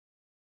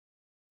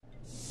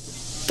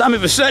Tommy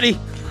Vercetti?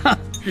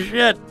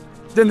 Shit.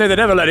 Didn't think they'd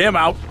ever let him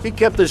out. He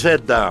kept his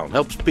head down,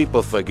 helps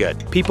people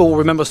forget. People will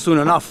remember soon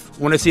enough.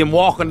 When they see him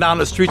walking down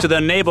the streets of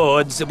their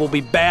neighborhoods, it will be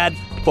bad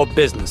for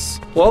business.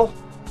 Well,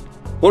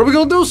 what are we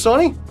gonna do,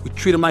 Sonny? We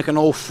treat him like an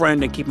old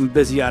friend and keep him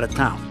busy out of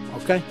town,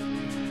 okay?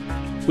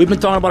 We've been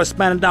talking about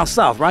expanding down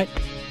south, right?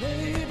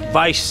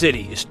 Vice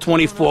City is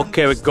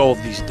 24-karat gold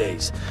these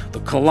days. The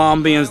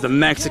Colombians, the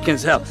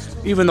Mexicans, hell,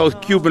 even those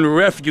Cuban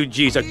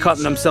refugees are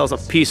cutting themselves a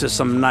piece of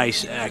some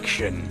nice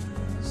action.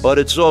 But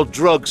it's all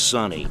drugs,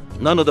 Sonny.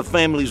 None of the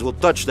families will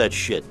touch that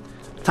shit.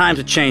 Times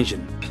are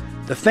changing.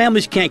 The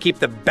families can't keep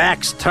their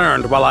backs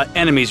turned while our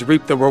enemies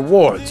reap the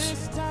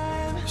rewards.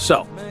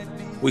 So,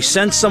 we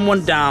send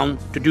someone down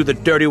to do the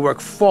dirty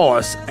work for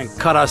us and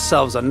cut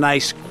ourselves a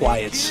nice,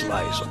 quiet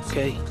slice,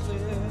 okay?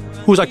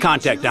 Who's our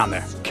contact down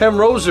there? Ken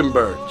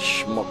Rosenberg,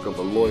 schmuck of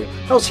a lawyer.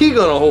 How's he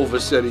gonna hold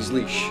Vercetti's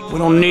leash? We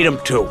don't need him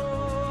to.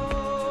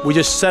 We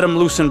just set him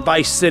loose in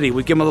Vice City.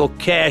 We give him a little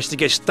cash to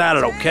get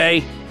started,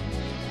 okay?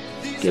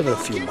 Give it a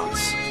few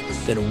months.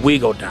 Then we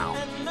go down.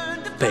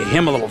 Pay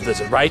him a little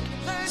visit, right?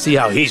 See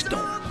how he's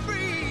doing.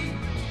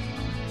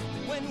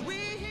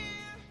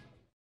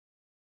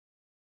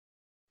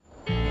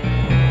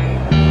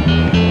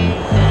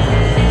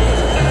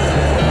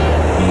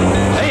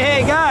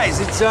 Hey,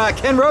 guys, it's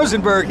Ken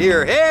Rosenberg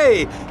here.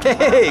 Hey,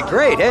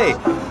 great, hey.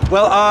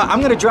 Well,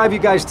 I'm gonna drive you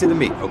guys to the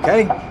meet,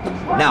 okay?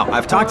 Now,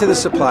 I've talked to the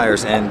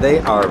suppliers, and they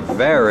are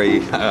very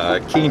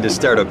keen to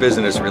start a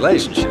business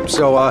relationship.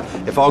 So,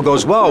 if all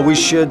goes well, we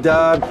should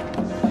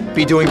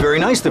be doing very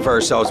nicely for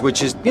ourselves,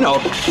 which is, you know,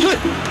 good.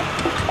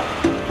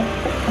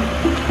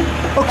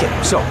 Okay,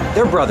 so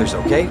they're brothers,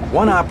 okay?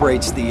 One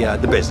operates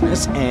the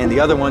business, and the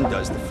other one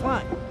does the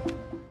flying.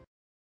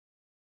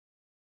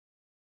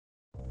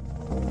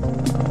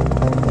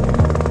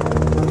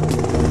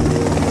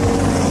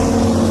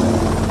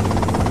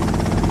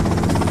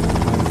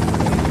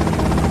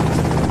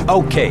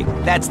 Okay,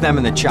 that's them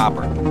in the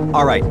chopper.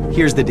 All right,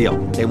 here's the deal.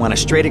 They want a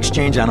straight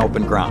exchange on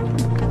open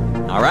ground.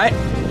 All right?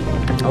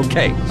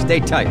 Okay, stay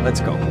tight. Let's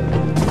go.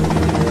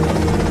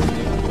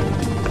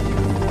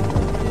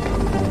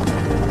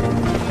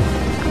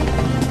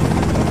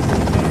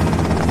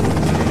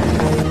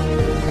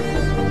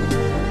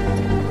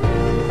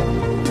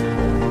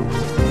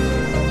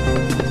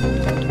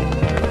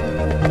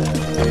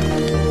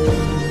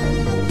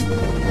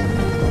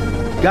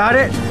 Got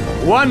it?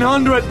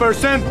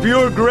 100%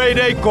 pure grade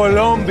A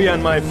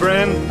Colombian, my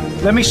friend.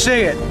 Let me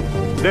see it.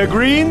 The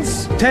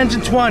greens? 10s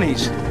and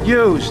 20s.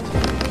 Used.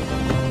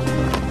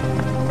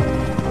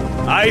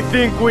 I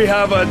think we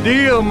have a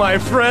deal, my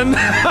friend.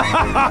 Oh,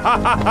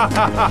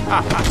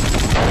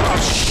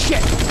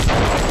 shit!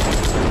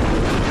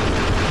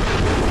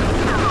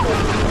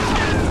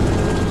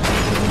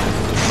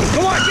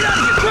 Come on, get out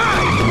of here!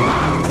 Drive!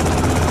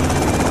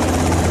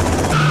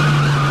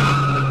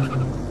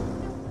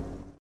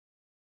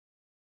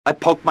 I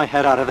poked my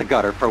head out of the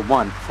gutter for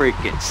 1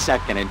 freaking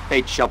second and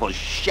fate shovels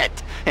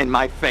shit in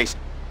my face.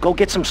 Go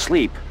get some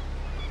sleep.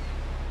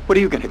 What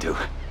are you gonna do?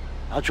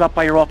 I'll drop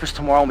by your office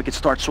tomorrow and we can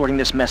start sorting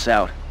this mess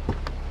out.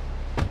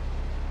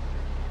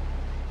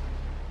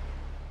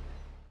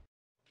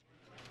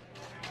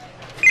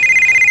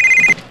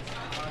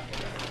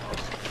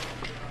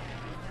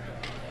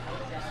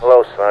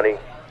 Hello, Sonny.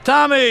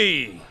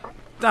 Tommy!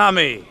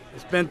 Tommy,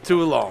 it's been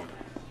too long.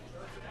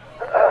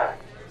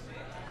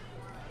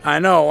 I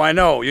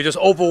know. You're just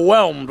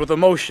overwhelmed with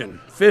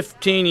emotion.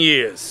 15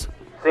 years.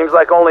 Seems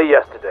like only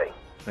yesterday.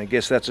 I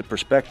guess that's a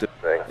perspective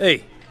thing.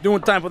 Hey,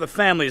 doing time for the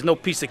family is no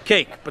piece of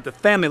cake, but the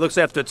family looks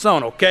after its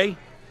own, okay?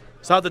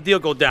 So how'd the deal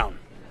go down?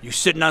 You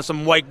sitting on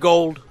some white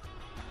gold?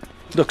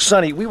 Look,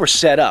 Sonny, we were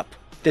set up.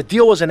 The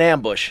deal was an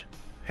ambush.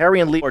 Harry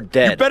and Lee are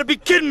dead. You better be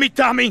kidding me,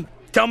 Tommy!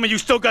 Tell me you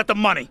still got the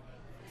money.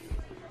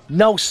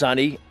 No,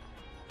 Sonny.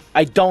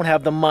 I don't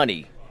have the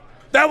money.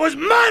 That was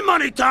my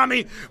money,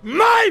 Tommy!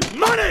 My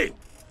money!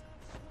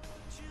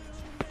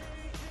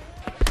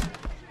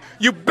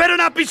 You better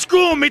not be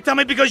screwing me,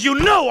 Tommy, because you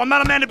know I'm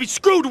not a man to be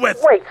screwed with!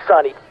 Wait,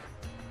 Sonny.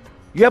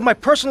 You have my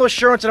personal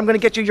assurance that I'm going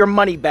to get you your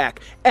money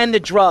back, and the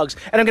drugs,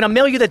 and I'm going to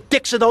mail you the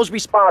dicks of those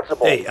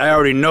responsible. Hey, I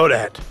already know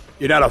that.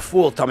 You're not a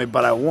fool, Tommy,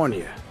 but I warn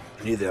you.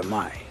 Neither am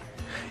I.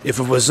 If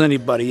it was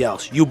anybody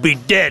else, you'd be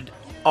dead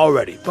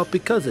already. But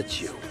because it's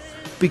you,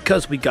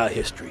 because we got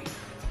history,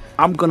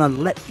 I'm going to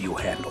let you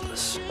handle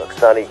this. Look,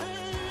 Sonny,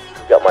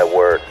 you got my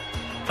word.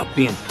 I'll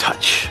be in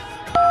touch.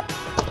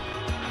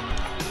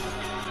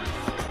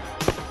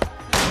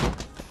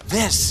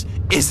 This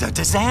is a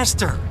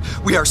disaster.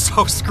 We are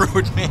so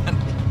screwed, man.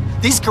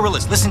 These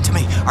gorillas, listen to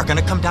me, are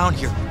gonna come down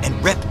here and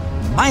rip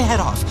my head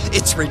off.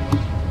 It's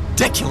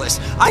ridiculous.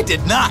 I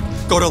did not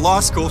go to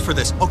law school for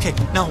this. Okay,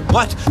 now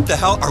what the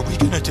hell are we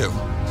gonna do?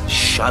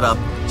 Shut up,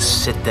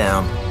 sit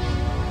down,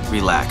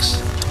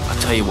 relax. I'll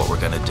tell you what we're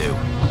gonna do.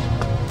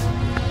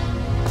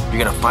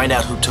 You're gonna find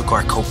out who took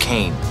our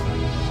cocaine,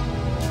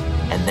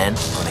 and then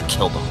we're gonna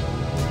kill them.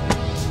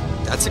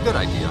 That's a good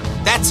idea.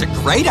 That's a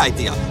great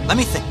idea. Let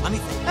me think.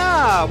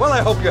 Ah, well,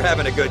 I hope you're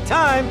having a good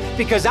time,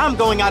 because I'm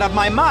going out of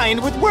my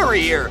mind with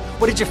worry here.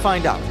 What did you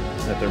find out?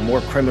 that there are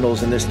more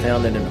criminals in this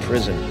town than in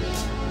prison.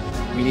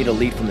 We need a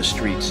lead from the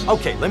streets.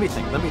 Okay, let me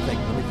think.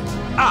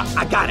 Ah,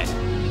 I got it.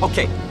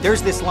 Okay,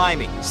 there's this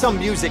limey, some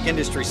music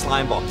industry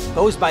slimeball.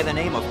 Goes by the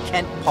name of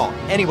Kent Paul.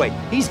 Anyway,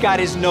 he's got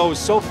his nose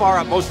so far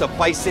up most of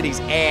Vice City's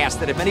ass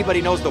that if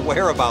anybody knows the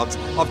whereabouts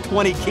of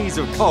 20 keys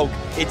of coke,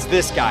 it's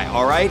this guy,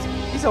 all right?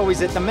 He's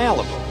always at the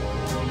Malibu.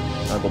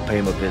 I'll go pay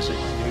him a visit.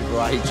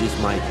 Righteous,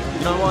 mate.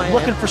 You know why?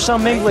 Looking for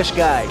some English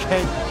guy.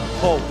 Kent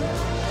Paul.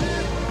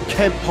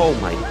 Kent Paul,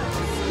 mate.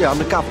 Yeah, I'm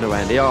the governor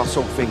around here. I'll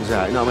sort things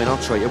out. You know what I mean?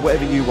 I'll treat you.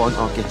 Whatever you want,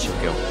 I'll get you,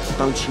 girl.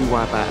 Don't you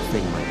worry about a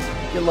thing,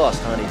 mate. You're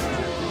lost, honey.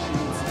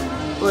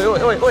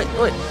 Wait.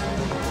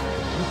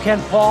 You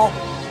Ken Paul?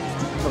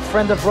 I'm a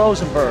friend of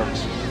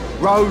Rosenberg's.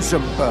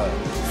 Rosenberg.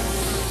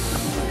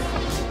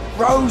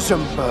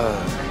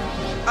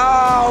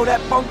 Oh,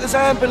 that bonkers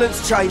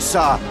ambulance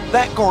chaser.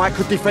 That guy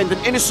could defend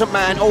an innocent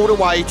man all the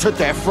way to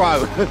death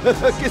row.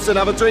 Get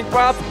another drink,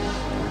 bruv.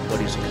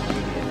 But he's a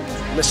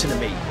comedian. Listen to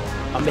me.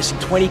 I'm missing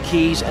 20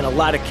 keys and a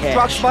lot of cash.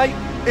 Drugs, mate?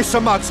 It's a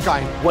mugs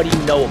game. What do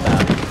you know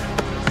about it?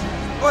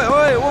 Wait,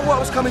 well, what I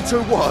was coming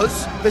to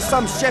was, there's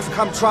some chef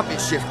come trumpet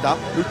shifter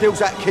who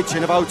deals at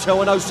kitchen of a hotel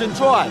on Ocean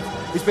Drive.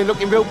 He's been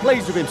looking real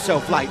pleased with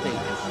himself lately.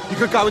 You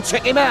could go and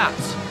check him out.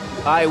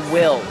 I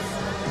will.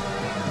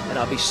 And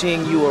I'll be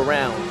seeing you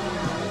around.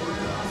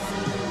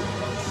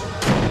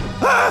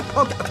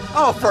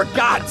 Oh, for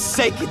God's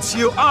sake, it's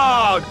you.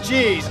 Oh,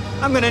 jeez.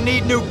 I'm gonna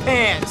need new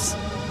pants.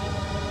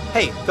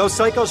 Hey, those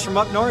psychos from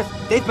up north,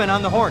 they've been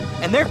on the horn,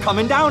 and they're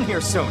coming down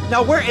here soon.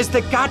 Now, where is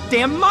the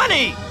goddamn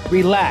money?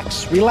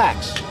 Relax.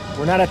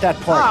 We're not at that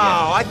part yet.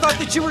 Oh, I thought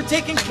that you were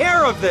taking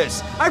care of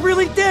this. I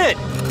really did.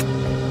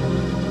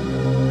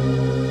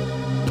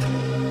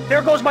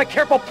 There goes my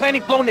careful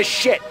planning blown to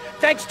shit.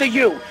 Thanks to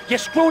you. You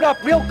screwed up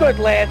real good,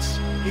 Lance.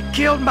 He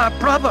killed my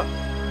brother.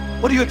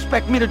 What do you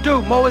expect me to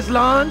do, mow his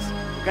lawns?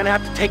 We're gonna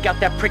have to take out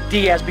that prick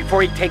Diaz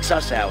before he takes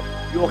us out.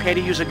 You okay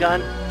to use a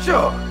gun?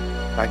 Sure,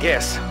 I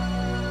guess.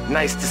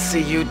 Nice to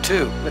see you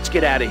too. Let's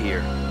get out of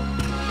here.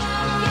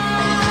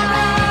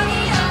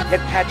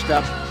 Get patched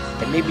up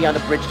and meet me on the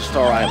bridge to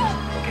Star Island,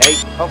 okay?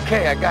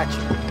 Okay, I got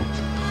you.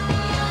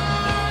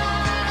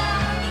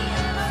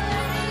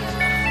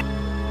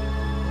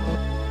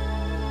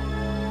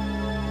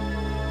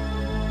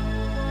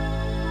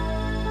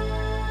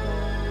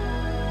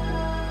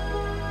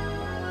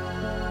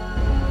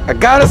 I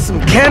got us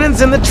some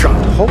cannons in the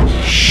trunk. Holy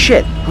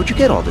shit, where'd you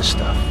get all this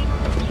stuff?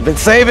 Been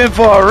saving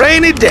for a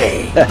rainy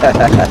day.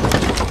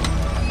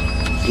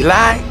 You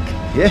like?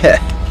 Yeah,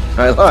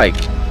 I like.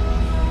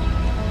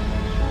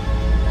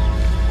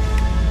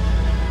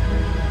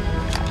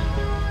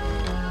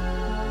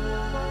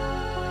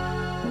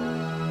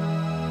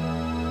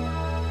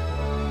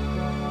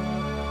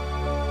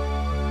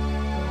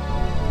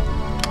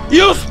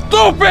 You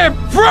stupid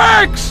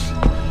pricks!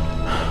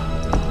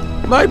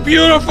 My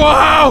beautiful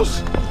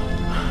house!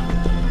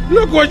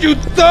 Look what you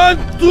done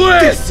to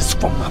it! This is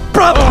for my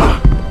brother!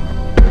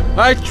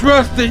 I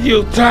trusted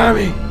you,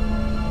 Tommy.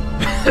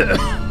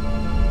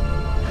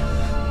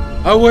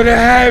 I would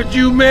have had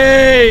you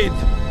made.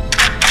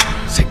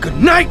 Say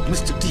goodnight,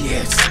 Mr.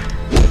 Diaz.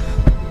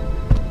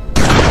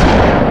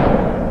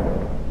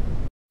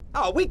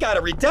 Oh, we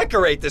gotta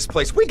redecorate this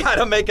place. We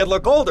gotta make it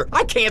look older.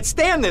 I can't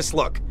stand this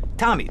look.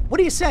 Tommy, what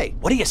do you say?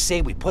 What do you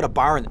say we put a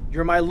bar in the...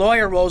 You're my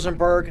lawyer,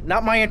 Rosenberg,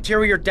 not my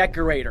interior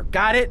decorator.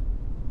 Got it?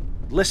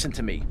 Listen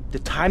to me. The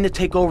time to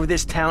take over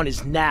this town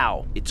is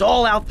now. It's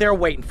all out there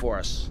waiting for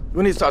us.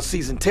 We need to start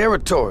seizing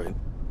territory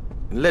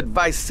and let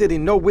Vice City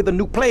know we're the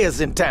new players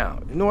in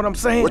town. You know what I'm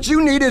saying? What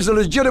you need is a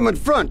legitimate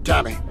front,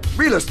 Tommy.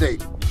 Real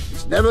estate.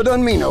 It's never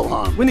done me no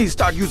harm. We need to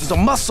start using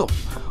some muscle,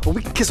 or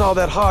we can kiss all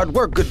that hard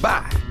work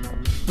goodbye.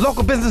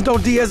 Local business know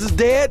Diaz is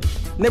dead,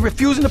 and they're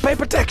refusing to pay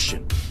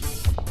protection.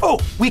 Oh,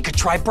 we could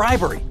try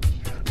bribery.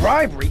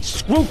 Bribery?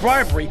 Screw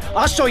bribery.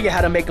 I'll show you how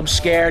to make them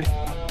scared.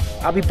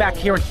 I'll be back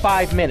here in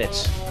 5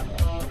 minutes.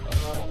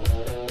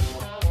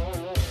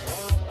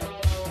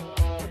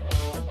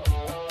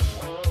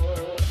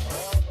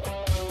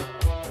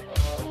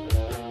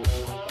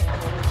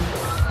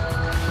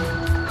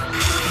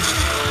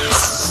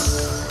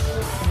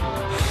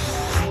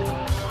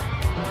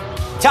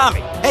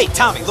 Tommy, hey,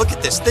 Tommy, look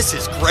at this. This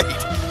is great.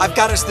 I've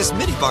got us this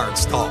mini bar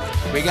installed.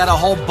 We got a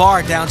whole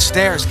bar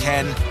downstairs,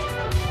 Ken.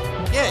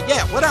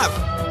 Yeah, whatever.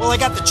 Well, I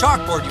got the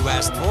chalkboard you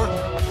asked for.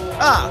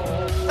 Ah,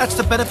 that's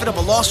the benefit of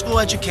a law school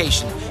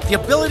education. The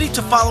ability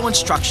to follow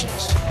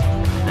instructions.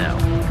 Now,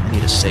 I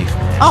need a safe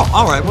man. Oh,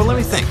 all right, well, let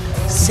me think.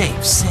 Safe.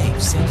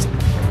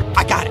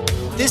 I got it.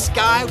 This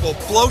guy will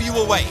blow you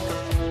away.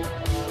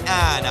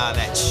 Nah,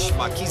 that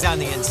schmuck. He's on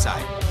the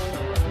inside.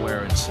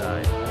 Where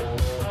inside?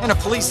 In a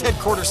police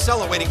headquarters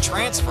cell awaiting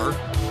transfer.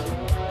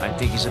 I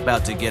think he's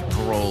about to get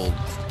paroled.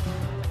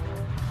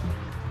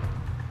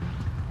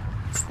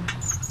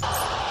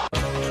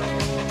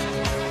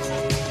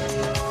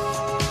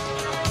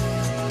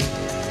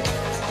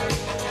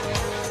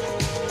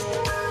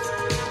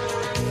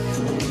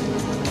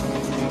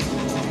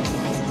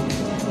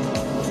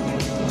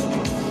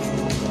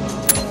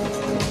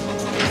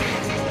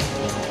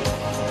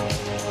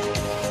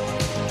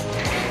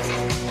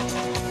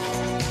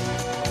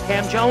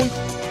 Cam Jones?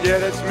 Yeah,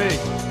 that's me.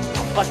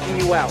 I'm busting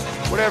you out.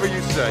 Whatever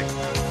you say.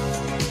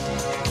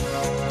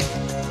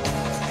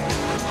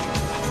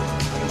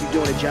 You're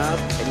doing a job,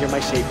 and you're my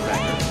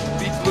safecracker.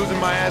 Beats losing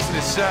my ass in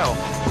his cell.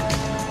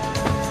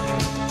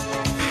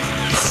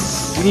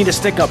 We need a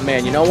stick-up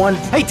man, you know one?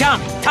 Hey,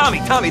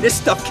 Tommy, this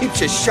stuff keeps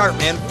you sharp,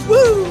 man.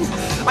 Woo!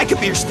 I could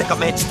be your stick-up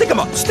man. Stick 'em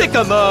up, stick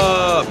 'em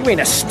up! You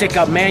ain't a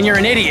stick-up man, you're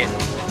an idiot.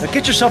 Now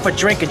get yourself a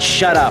drink and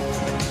shut up.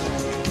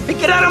 Hey,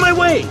 get out of my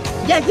way!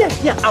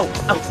 Yeah. Out.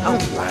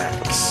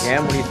 Relax.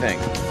 Cam, what do you think?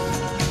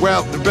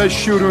 Well, the best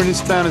shooter in this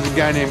town is a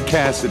guy named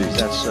Cassidy. Is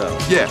that so?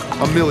 Yeah,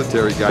 a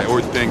military guy,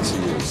 or thinks he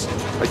is.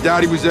 I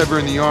doubt he was ever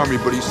in the army,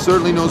 but he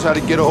certainly knows how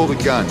to get a hold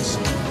of guns.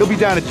 He'll be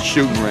down at the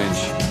shooting range.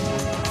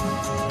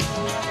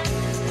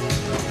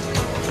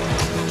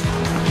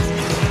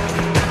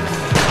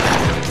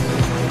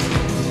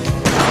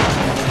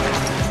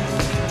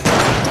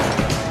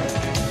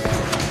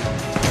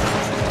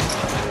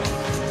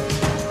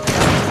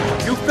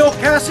 Phil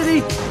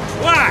Cassidy?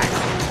 Why?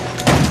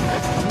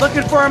 I'm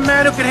looking for a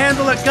man who can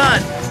handle a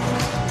gun.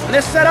 In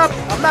this setup,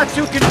 I'm not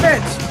too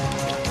convinced.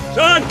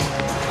 Son,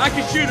 I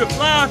can shoot a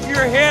fly off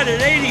your head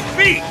at 80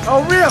 feet.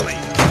 Oh, really?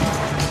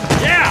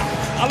 Yeah,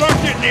 I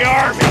learned it in the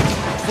Army.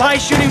 Fly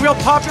shooting real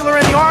popular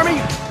in the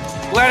Army?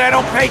 Glad I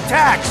don't pay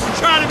tax. You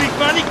trying to be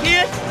funny,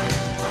 kid?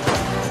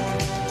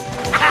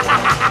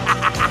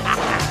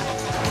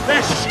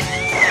 Let's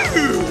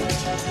shoot!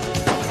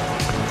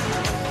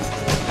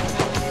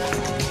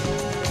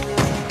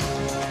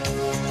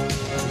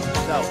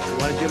 So, you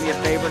want to do me a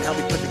favor and help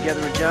me put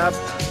together a job?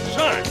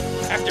 Son,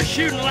 after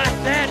shooting like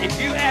that, if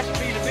you asked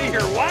me to be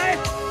your wife,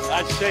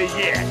 I'd say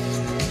yes.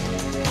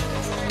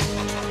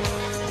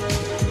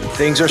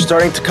 Things are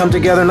starting to come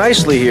together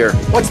nicely here.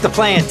 What's the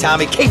plan,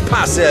 Tommy? Que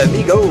pasa,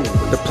 amigo?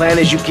 The plan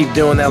is you keep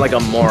doing that like a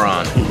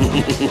moron.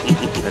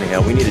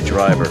 Anyhow, we need a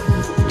driver.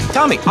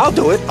 Tommy, I'll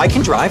do it. I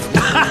can drive.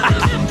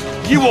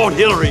 You want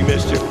Hillary,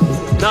 mister.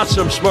 Not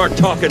some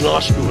smart-talking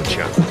law school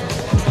chump.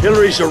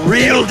 Hillary's a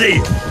real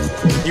deal.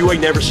 You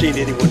ain't never seen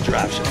anyone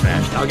drive so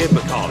fast. I'll give him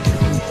a call.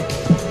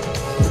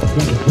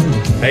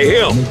 Hey,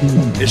 Hill.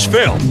 It's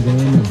Phil.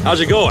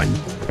 How's it going?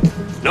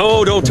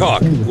 No, don't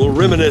talk. We'll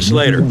reminisce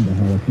later.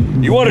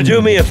 You want to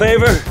do me a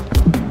favor?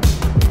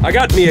 I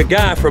got me a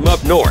guy from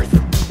up north.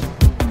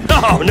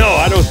 Oh, no,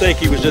 I don't think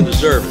he was in the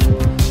service.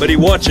 But he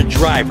wants a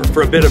driver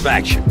for a bit of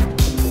action.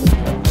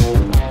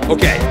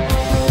 Okay,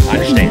 I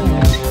understand.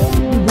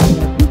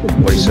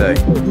 What'd he say?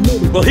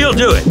 Well, he'll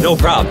do it, no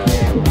problem.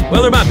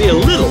 Well, there might be a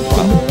little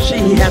problem. See,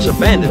 he has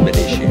abandonment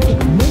issues.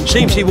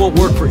 Seems he won't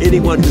work for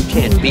anyone who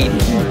can't beat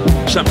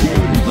him. Something.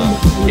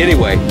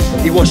 Anyway,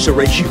 he wants to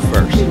race you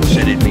first.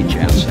 Said he'd meet you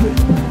outside.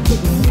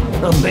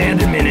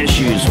 Abandonment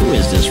issues? Who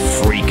is this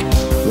freak?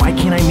 Why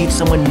can't I meet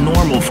someone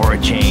normal for a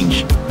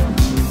change?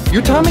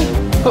 You Tommy?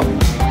 Oh,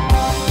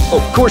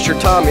 of course you're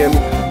Tommy. I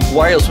mean,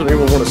 why else would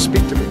anyone want to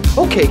speak to me?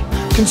 Okay,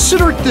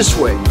 consider it this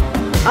way.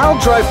 I'll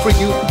drive for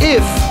you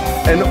if,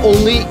 and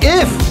only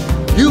if,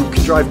 you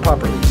can drive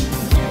properly.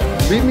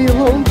 Leave me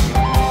alone,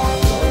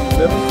 I'll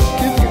never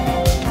forgive you.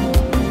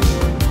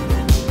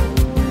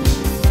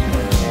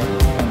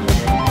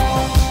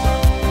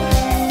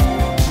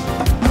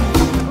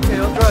 Okay,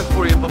 I'll drive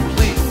for you, but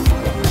please,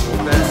 go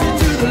fast.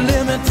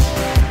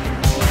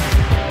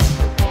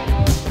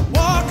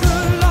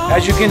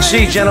 As you can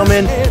see,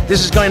 gentlemen,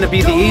 this is going to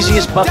be the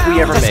easiest buck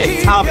we ever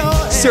made. Tommy,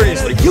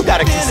 seriously, you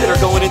gotta consider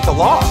going into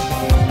law.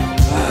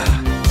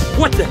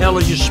 What the hell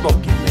are you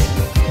smoking,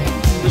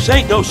 man? This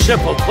ain't no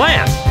simple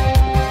plan.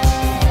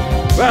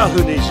 Well,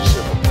 who needs a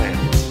simple plan?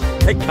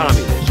 Take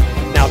communism.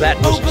 Now that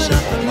was a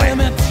simple plan.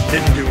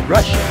 Didn't do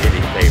Russia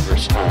any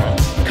favors.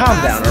 Calm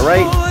down, all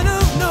right?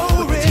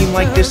 With a team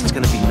like this, it's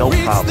going to be no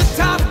problem.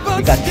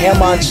 We got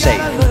Cam on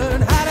safe.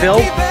 Phil,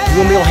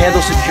 you and me will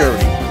handle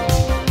security.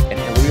 And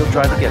Hillary will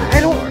drive together. I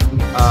don't...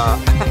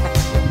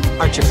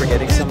 aren't you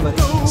forgetting somebody?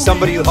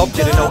 Somebody who helped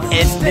you to no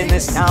end in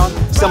this town?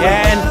 Somebody...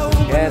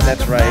 Ken,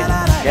 that's right.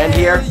 Ken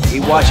here, he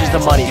watches the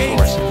money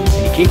for us.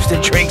 And he keeps the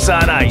drinks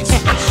on ice.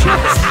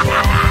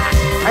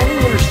 I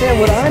don't understand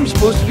what I'm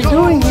supposed to be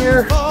doing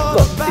here.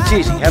 Look, it's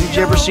easy. Haven't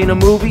you ever seen a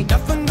movie?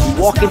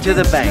 You walk into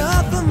the bank,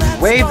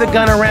 you wave the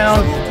gun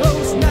around,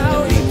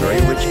 and be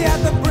very rich.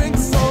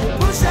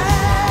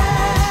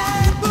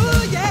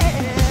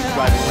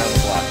 Driving around the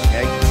block,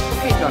 okay?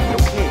 Okay, Duncan,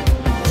 okay.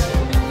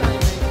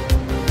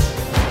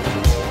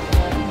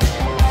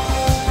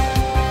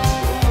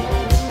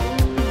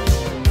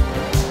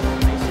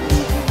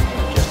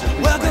 Just as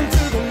we planned.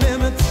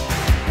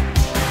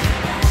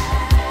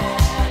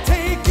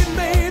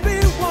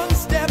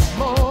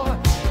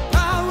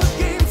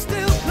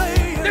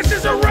 This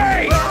is a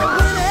race!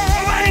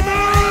 Everybody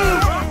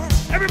move!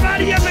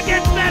 Everybody up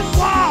against that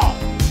wall!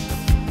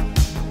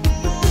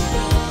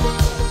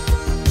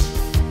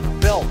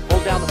 Bill,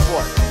 hold down the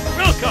fort.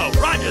 Wilco,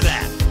 roger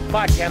that! Come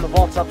on, Cam, the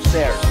vault's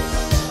upstairs.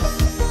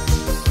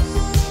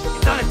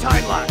 It's on a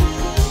time lock.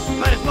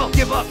 Might as well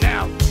give up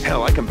now.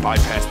 Hell, I can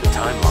bypass the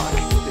time lock.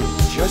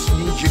 Just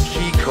need your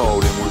key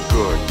code and we're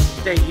good.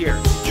 Stay here.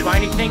 Try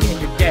anything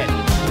and you're dead.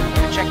 I'm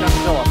gonna check on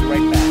Phil. I'll be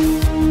right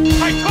back.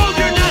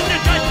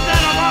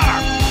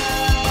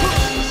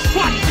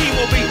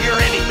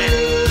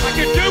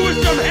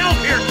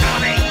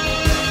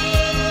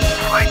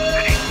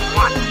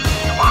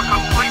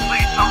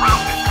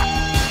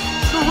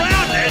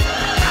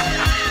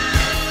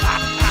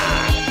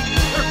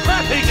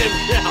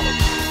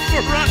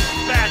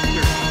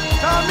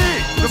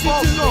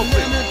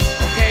 open.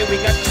 Okay, we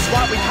got the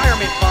SWAT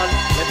retirement fund.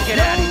 Let's get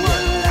out of here.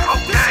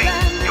 Okay,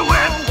 you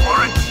asked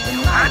for it.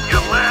 You had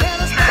your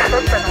last chance.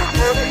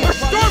 We're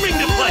storming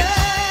the place!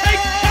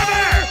 Take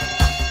cover!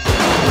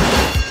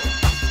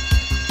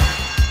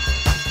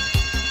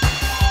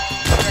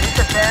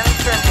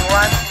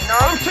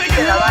 I'm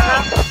taking you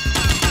out!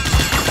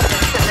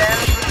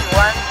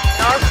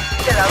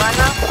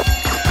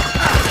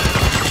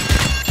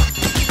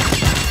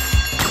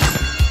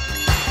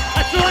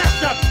 That's the last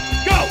of them!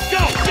 Go,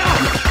 go, go!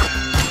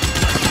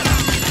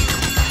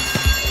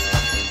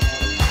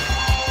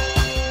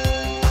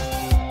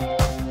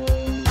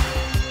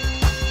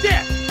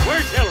 Yeah,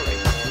 where's Hillary?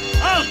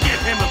 I'll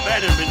give him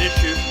abandonment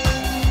issues.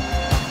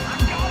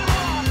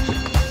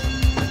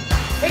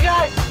 Hey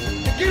guys,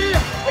 get in! I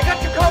got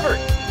you covered!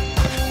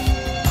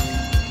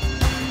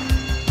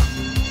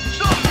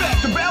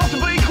 Suspect about to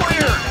be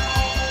cleared!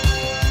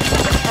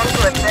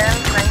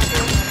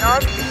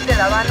 North de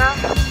La Habana.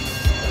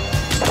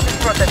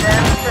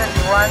 Rotterdam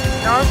 21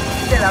 North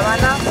de La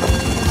Habana.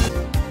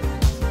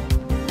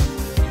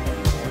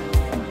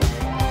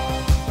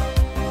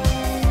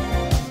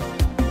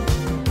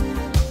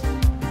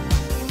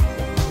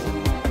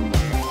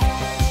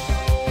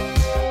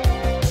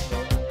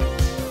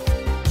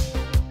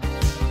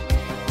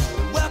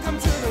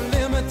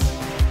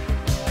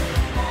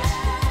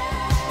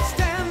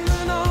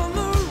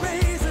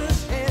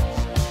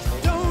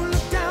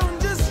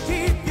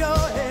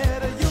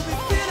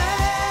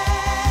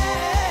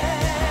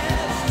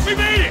 We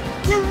made it!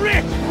 We're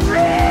rich!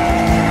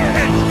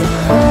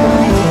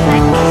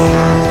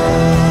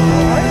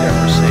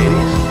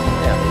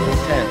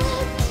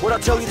 What I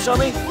tell you,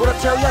 Tommy? What I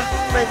tell ya?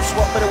 Man,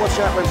 swap better watch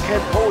out when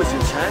Ken Paul is in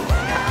town.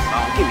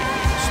 Oh, give me a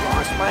little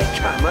slice, mate.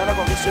 Come on, I've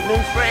got to get some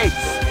new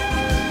threads.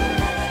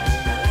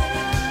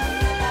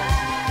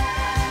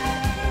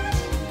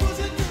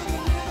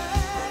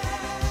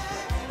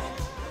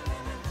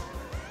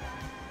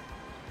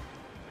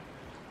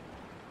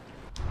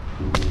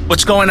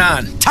 What's going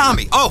on?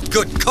 Tommy! Oh,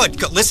 good.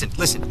 Listen.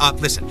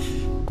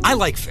 I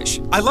like fish.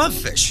 I love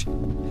fish.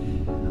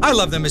 I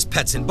love them as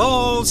pets in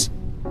bowls,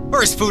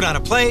 or as food on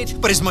a plate,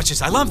 but as much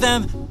as I love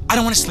them, I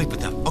don't want to sleep with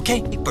them,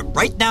 okay? But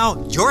right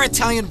now, your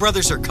Italian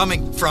brothers are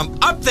coming from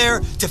up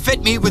there to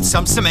fit me with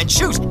some cement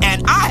shoes,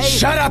 and I...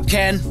 Shut up,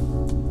 Ken!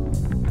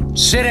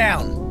 Sit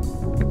down.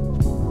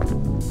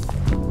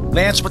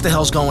 Lance, what the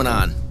hell's going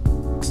on?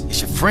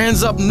 It's your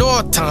friends up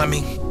north,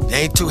 Tommy.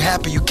 They ain't too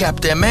happy you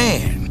capped their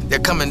man. They're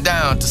coming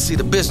down to see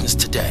the business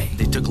today.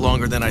 They took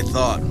longer than I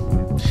thought.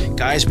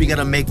 Guys, we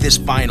gotta make this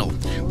final.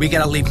 We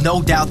gotta leave no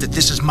doubt that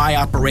this is my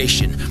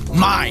operation.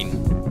 Mine!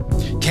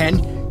 Ken,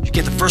 you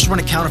get the first run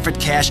of counterfeit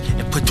cash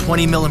and put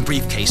 20 mil in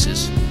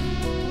briefcases.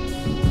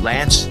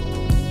 Lance,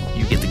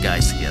 you get the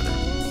guys together.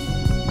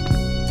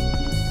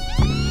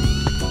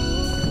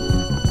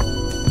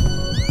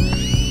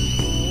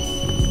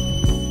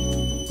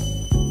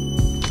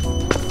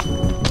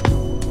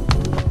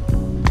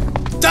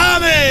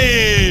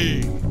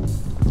 Tommy!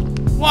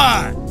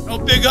 What? No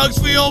big hugs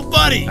for your old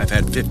buddy? I've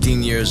had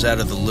 15 years out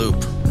of the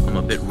loop. I'm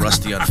a bit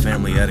rusty on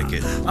family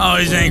etiquette. Oh,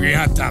 he's angry,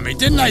 huh, Tommy?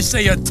 Didn't I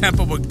say your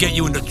temper would get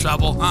you into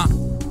trouble, huh?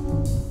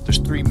 There's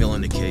 3 mil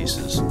in the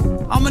cases.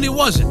 How many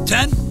was it,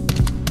 10?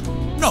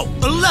 No,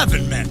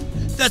 11 men.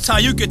 That's how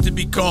you get to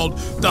be called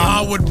the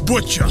Howard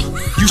Butcher.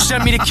 You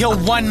sent me to kill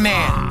one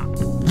man.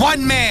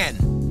 One man!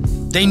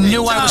 They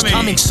knew I was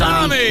coming,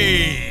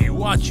 Sonny. Tommy,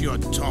 watch your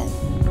tone.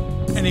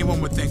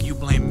 Anyone would think you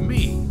blame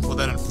me for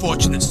that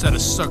unfortunate set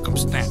of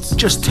circumstances.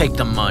 Just take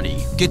the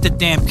money. Get the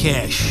damn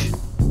cash.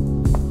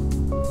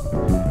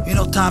 You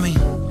know, Tommy,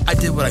 I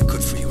did what I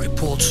could for you. I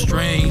pulled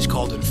strings,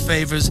 called in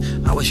favors.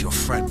 I was your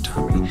friend,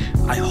 Tommy.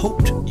 I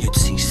hoped you'd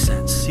see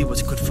sense, see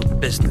what's good for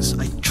business.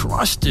 I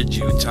trusted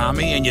you,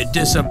 Tommy, and you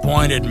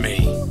disappointed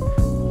me.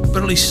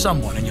 But at least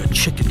someone in your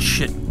chicken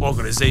shit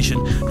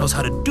organization knows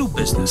how to do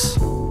business.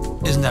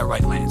 Isn't that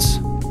right, Lance?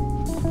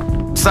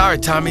 Sorry,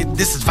 Tommy,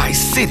 this is Vice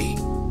City.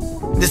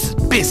 This is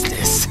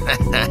business.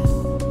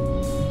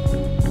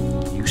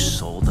 You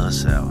sold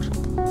us out.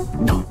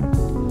 No,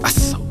 I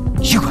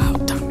sold you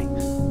out, Tommy.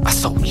 I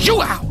sold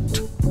you out.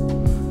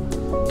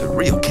 The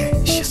real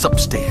cash is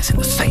upstairs in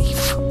the safe.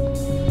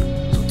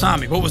 So,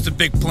 Tommy, what was the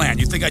big plan?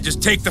 You think I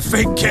just take the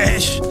fake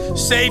cash,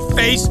 save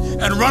face,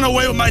 and run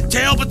away with my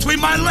tail between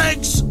my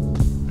legs?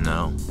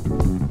 No,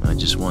 I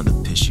just wanted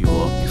to piss you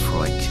off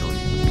before I kill you.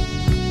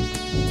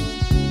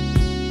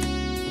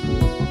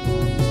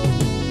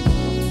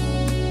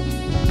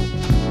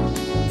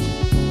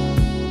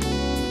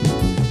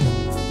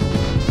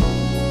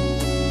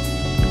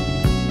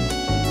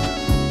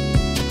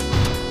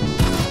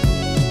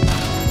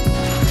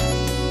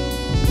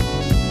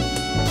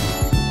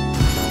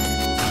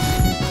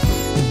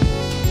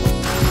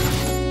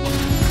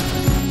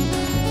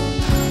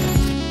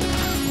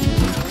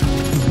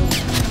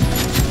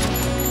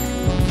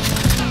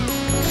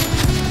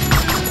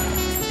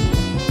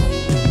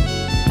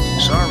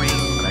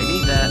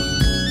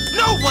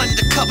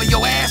 To cover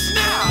your ass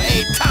now,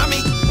 hey, Tommy?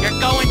 You're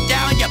going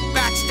down, you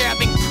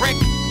backstabbing prick.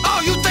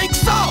 Oh, you think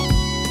so?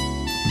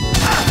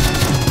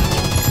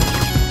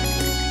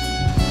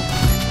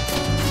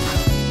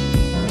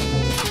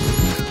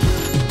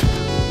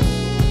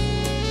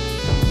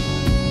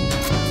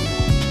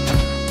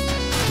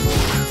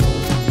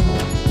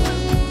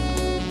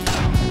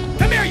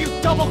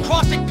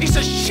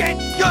 shit!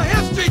 Your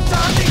history,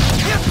 Tommy!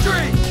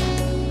 History!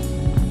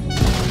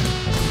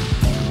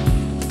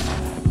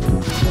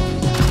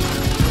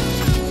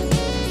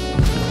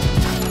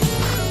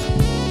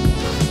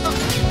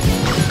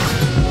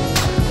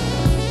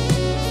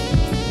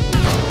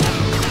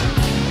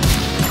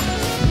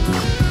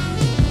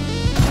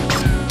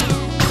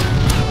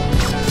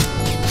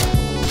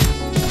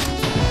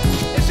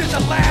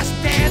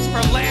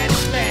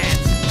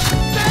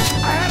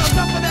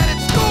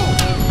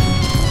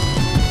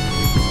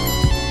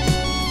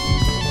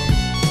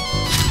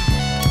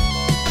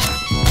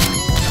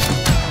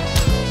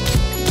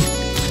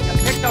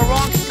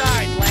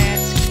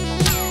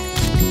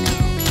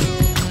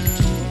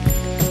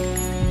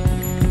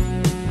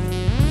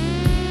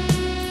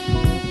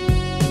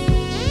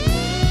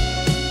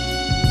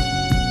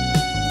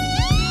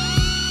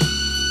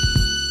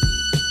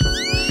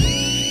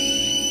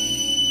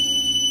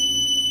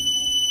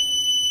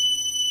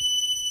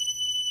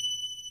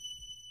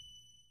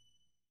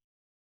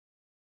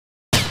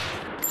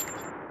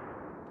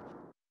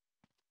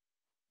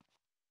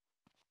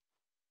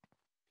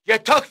 You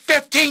took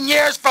 15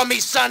 years from me,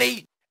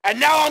 Sonny, and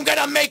now I'm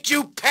gonna make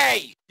you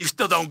pay! You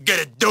still don't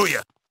get it, do you?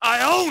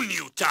 I own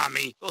you,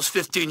 Tommy! Those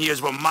 15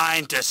 years were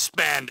mine to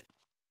spend.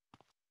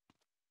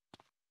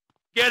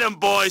 Get him,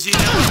 boys, he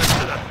never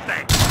understood a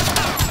thing.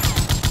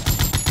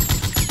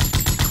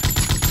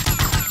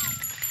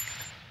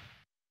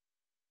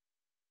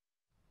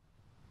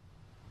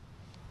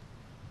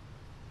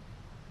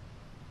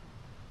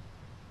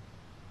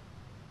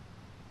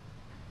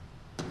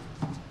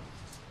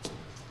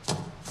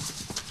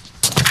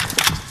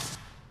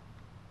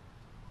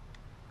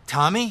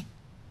 Tommy?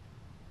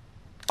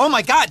 Oh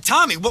my God,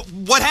 Tommy,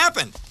 what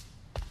happened?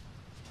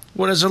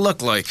 What does it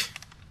look like?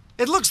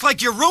 It looks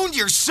like you ruined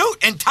your suit,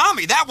 and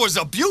Tommy, that was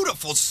a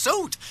beautiful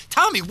suit.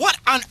 Tommy, what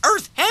on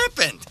earth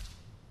happened?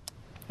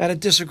 Had a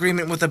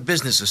disagreement with a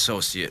business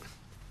associate.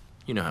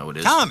 You know how it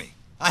is. Tommy,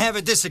 I have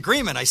a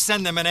disagreement. I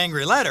send them an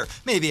angry letter.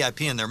 Maybe I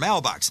pee in their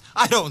mailbox.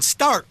 I don't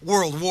start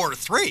World War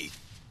III.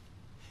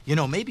 You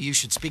know, maybe you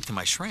should speak to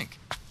my shrink.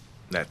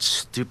 That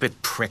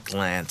stupid prick,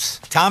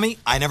 Lance. Tommy,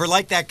 I never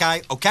liked that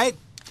guy, okay?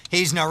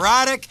 He's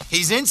neurotic,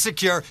 he's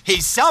insecure,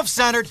 he's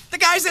self-centered. The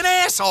guy's an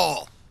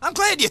asshole. I'm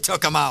glad you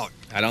took him out.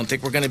 I don't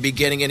think we're gonna be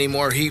getting any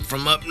more heat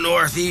from up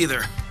north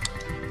either.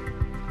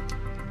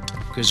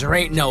 Because there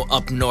ain't no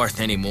up north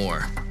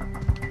anymore.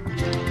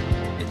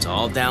 It's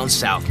all down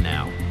south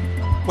now.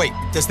 Wait,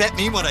 does that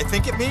mean what I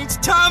think it means?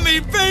 Tommy,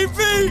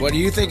 baby! What do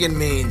you think it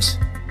means?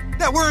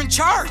 That we're in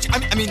charge.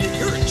 I mean, that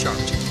you're in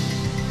charge.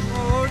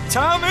 Oh,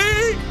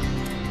 Tommy!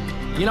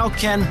 You know,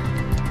 Ken,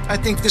 I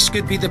think this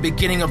could be the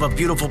beginning of a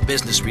beautiful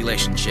business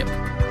relationship.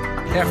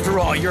 After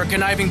all, you're a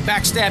conniving,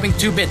 backstabbing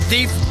two-bit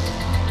thief,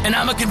 and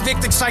I'm a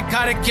convicted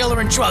psychotic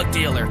killer and drug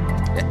dealer.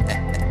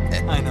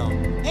 I know.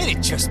 Ain't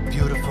it just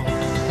beautiful?